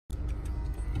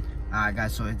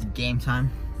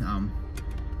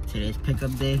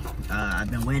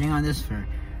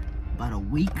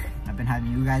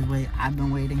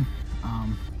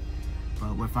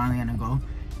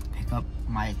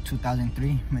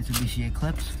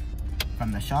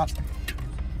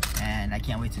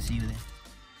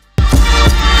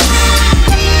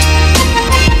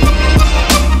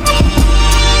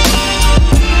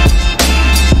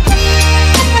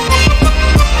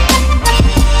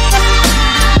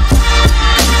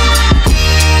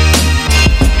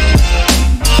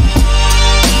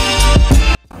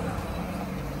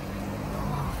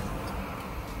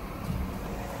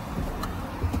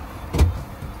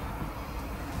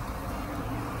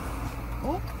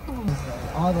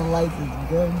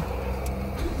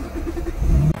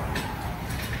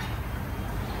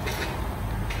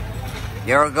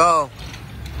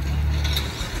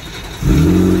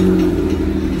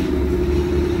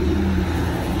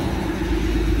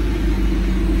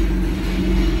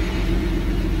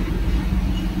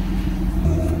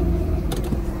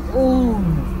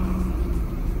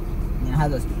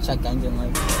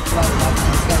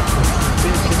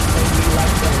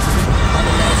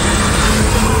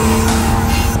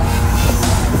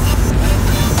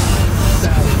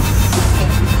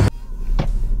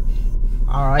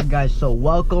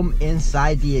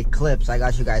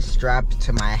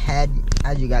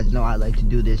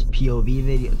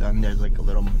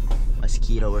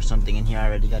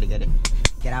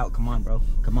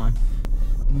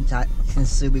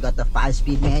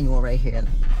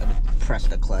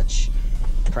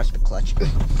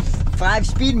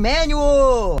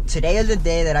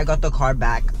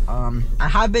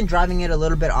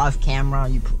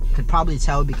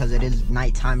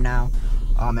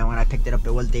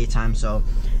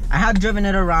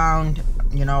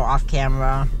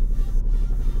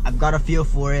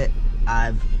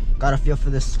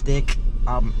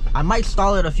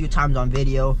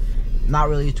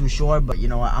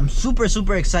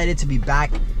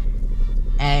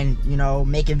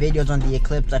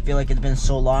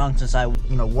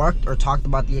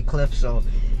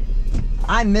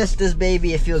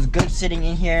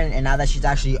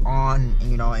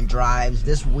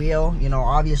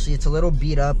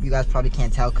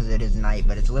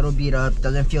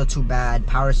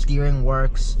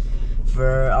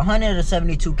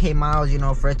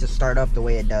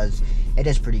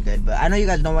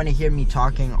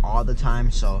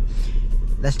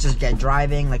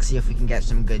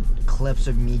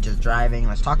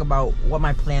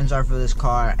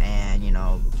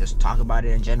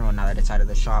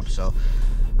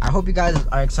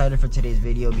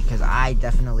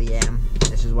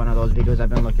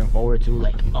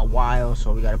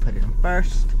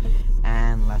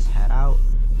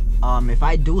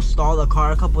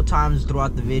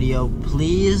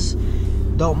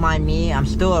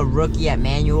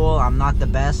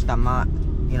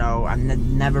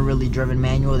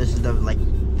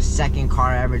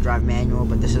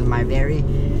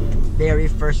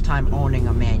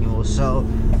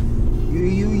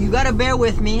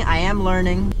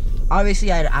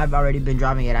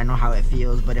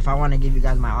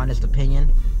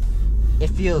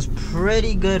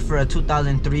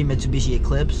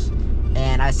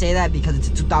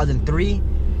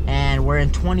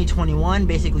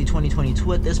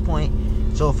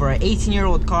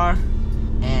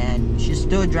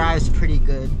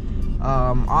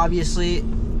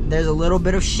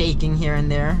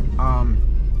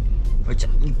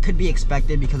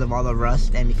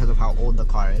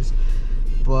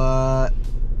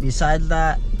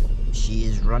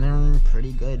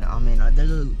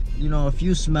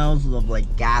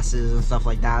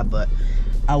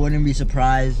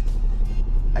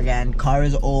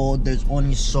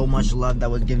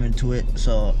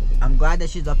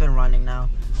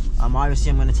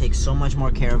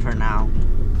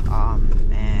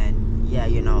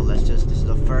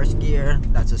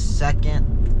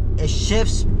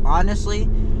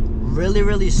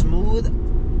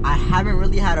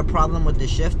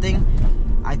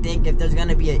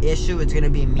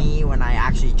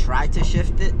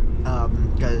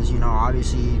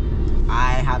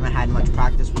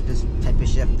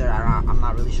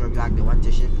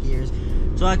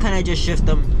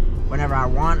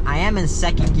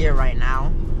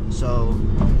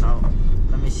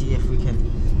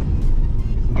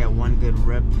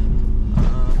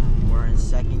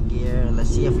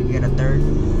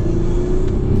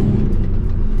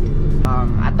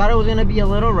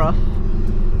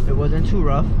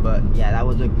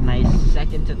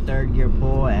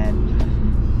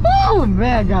Oh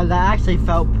man, guys, that actually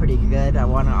felt pretty good. I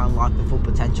want to unlock the full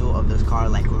potential of this car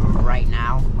like right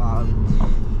now.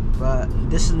 But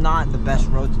this is not the best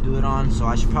road to do it on, so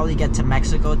I should probably get to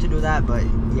Mexico to do that. But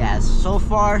yeah, so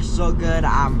far so good.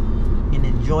 I'm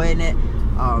enjoying it.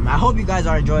 I hope you guys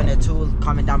are enjoying it too.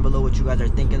 Comment down below what you guys are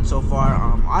thinking so far.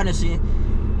 Honestly,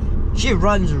 she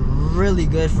runs really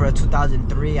good for a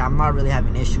 2003. I'm not really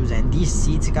having issues. And these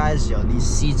seats, guys, yo, these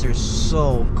seats are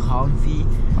so comfy.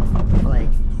 Like,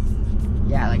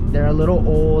 yeah, like they're a little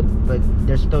old, but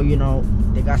they're still, you know,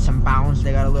 they got some bounce,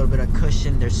 they got a little bit of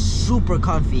cushion, they're super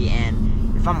comfy.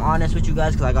 And if I'm honest with you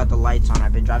guys, because I got the lights on,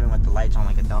 I've been driving with the lights on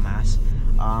like a dumbass,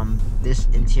 this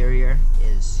interior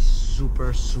is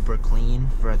super clean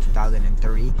for a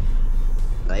 2003.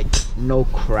 Like, no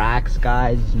cracks,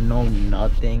 guys, no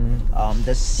nothing.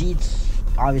 The seats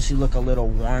obviously look a little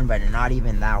worn, but not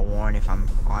even that worn, if I'm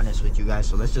honest with you guys.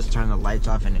 So let's just turn the lights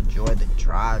off and enjoy the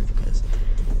drive, because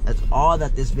that's all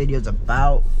that this video is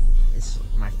about. It's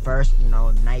my first, you know,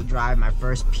 night drive, my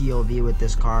first POV with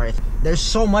this car. There's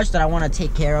so much that I want to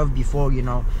take care of before, you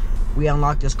know, we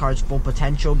unlock this car's full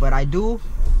potential. But I do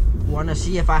want to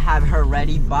see if I have her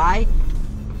ready by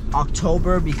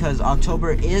October, because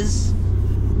October is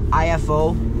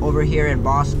IFO over here in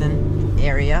Boston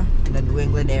area, in the New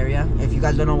England area. If you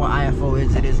guys don't know what IFO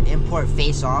is, it is Import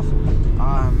Face Off.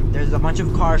 There's a bunch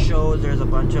of car shows, there's a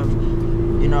bunch of,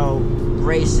 you know,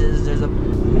 races, there's a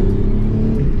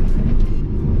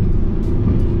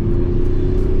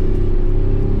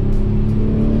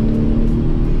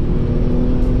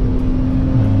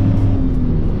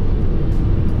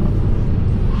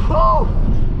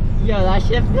yo, that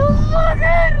shit feels so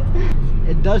good.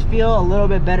 It does feel a little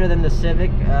bit better than the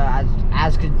Civic,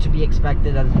 as could to be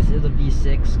expected, as this is a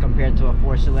V6 compared to a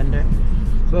 4-cylinder.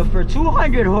 But for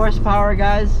 200 horsepower,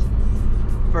 guys,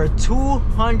 for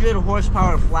 200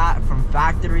 horsepower flat from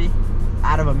factory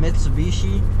out of a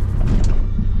Mitsubishi,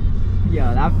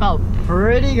 yo, that felt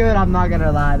pretty good. I'm not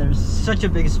gonna lie, there's such a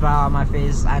big smile on my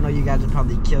face. I know you guys would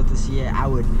probably kill to see it. I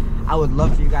would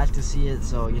love for you guys to see it.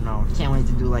 So, you know, can't wait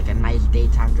to do like a nice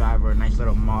daytime drive or a nice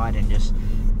little mod and just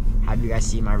have you guys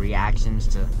see my reactions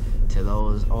to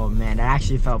those. Oh man, that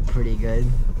actually felt pretty good.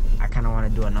 I kind of want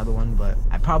to do another one, but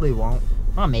I probably won't.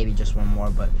 Well, maybe just one more,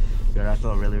 but yo, that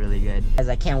felt really good. As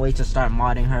I can't wait to start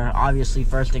modding her. Obviously,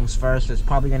 first things first, it's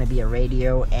probably gonna be a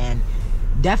radio and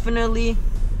definitely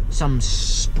some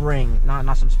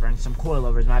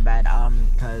coilovers, my bad.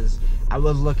 Because I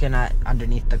was looking at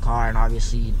underneath the car and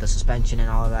obviously the suspension and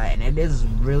all of that, and it is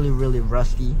really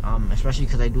rusty, especially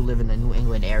because I do live in the New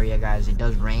England area, guys. It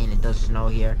does rain, it does snow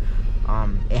here.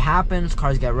 It happens,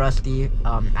 cars get rusty.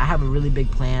 I have a really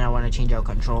big plan. I want to change out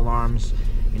control arms,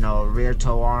 you know, rear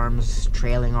toe arms,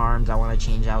 trailing arms. I want to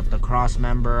change out the cross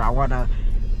member. I want to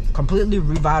completely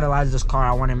revitalize this car.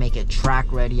 I want to make it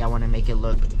track ready. I want to make it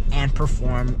look and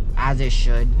perform as it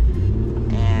should.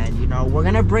 And, you know, we're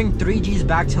gonna bring 3Gs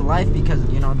back to life, because,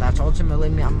 you know, that's ultimately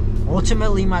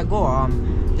my goal.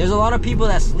 There's a lot of people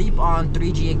that sleep on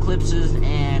 3G Eclipses,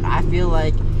 and I feel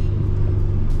like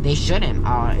they shouldn't.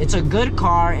 It's a good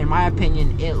car, in my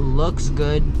opinion. It looks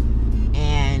good,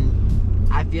 and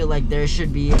I feel like there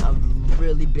should be a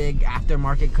really big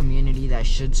aftermarket community that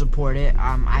should support it.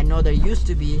 I know there used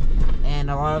to be, and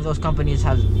a lot of those companies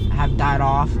have died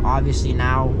off. Obviously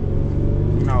now,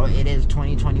 you know, it is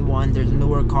 2021. There's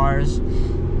newer cars,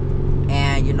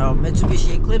 and, you know,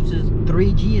 Mitsubishi Eclipses,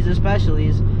 3Gs especially,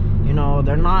 you know,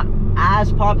 they're not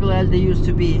as popular as they used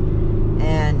to be.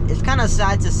 And it's kind of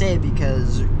sad to say,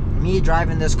 because me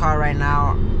driving this car right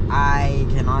now, I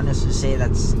can honestly say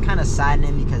that's kind of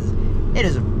saddening, because it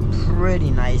is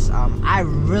pretty nice. I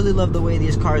really love the way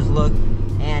these cars look,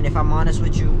 and if I'm honest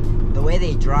with you, the way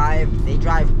they drive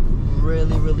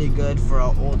really good for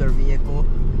an older vehicle,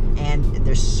 and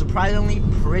they're surprisingly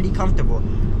pretty comfortable.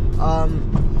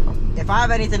 If I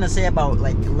have anything to say about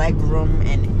like leg room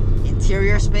and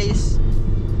interior space,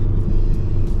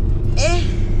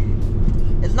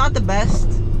 it's not the best,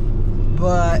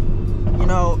 but, you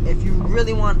know, if you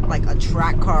really want like a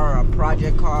track car or a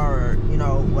project car, or, you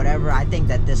know, whatever, I think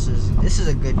that this is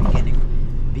a good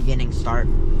beginning start.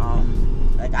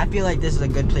 Like, I feel like this is a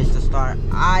good place to start.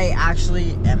 I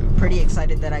actually am pretty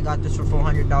excited that I got this for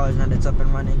 $400 and it's up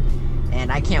and running,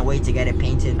 and I can't wait to get it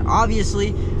painted.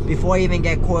 Obviously, before I even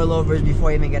get coilovers, before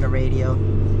I even get a radio,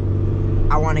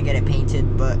 I want to get it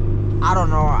painted. But I don't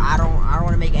know. I don't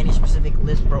want to make any specific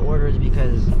list for orders,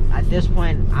 because at this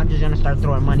point I'm just gonna start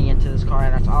throwing money into this car,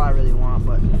 and that's all I really want.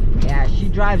 But yeah, she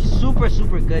drives super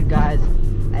good, guys,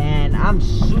 and I'm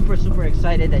super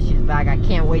excited that she's back. I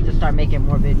can't wait to start making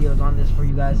more videos on this for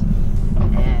you guys.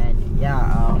 And yeah,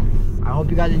 I hope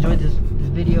you guys enjoyed this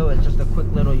video is just a quick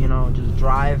little, you know, just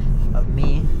drive of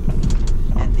me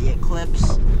and the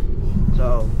Eclipse.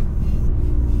 So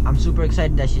I'm super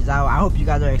excited that she's out. I hope you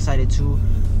guys are excited too,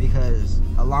 because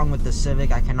along with the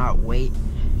Civic, I cannot wait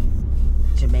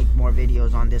to make more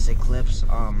videos on this Eclipse,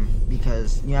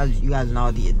 because you guys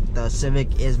know the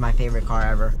Civic is my favorite car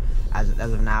ever as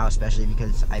of now, especially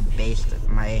because I based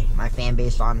my fan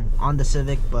base on the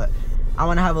Civic, but I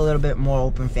want to have a little bit more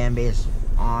open fan base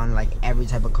on like every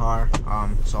type of car.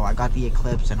 So I got the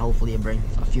Eclipse, and hopefully it brings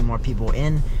a few more people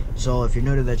in. So if you're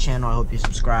new to the channel, I hope you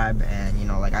subscribe, and you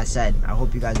know, like I said, I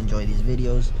hope you guys enjoy these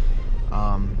videos.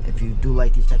 If you do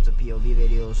like these types of POV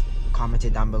videos, comment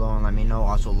it down below and let me know.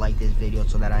 Also like this video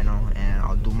so that I know, and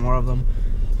I'll do more of them.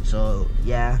 So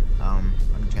yeah, I'm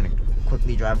just gonna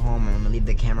quickly drive home. I'm gonna leave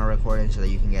the camera recording so that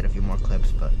you can get a few more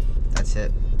clips, but that's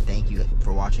it. Thank you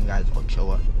for watching, guys.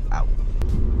 Ochoa out.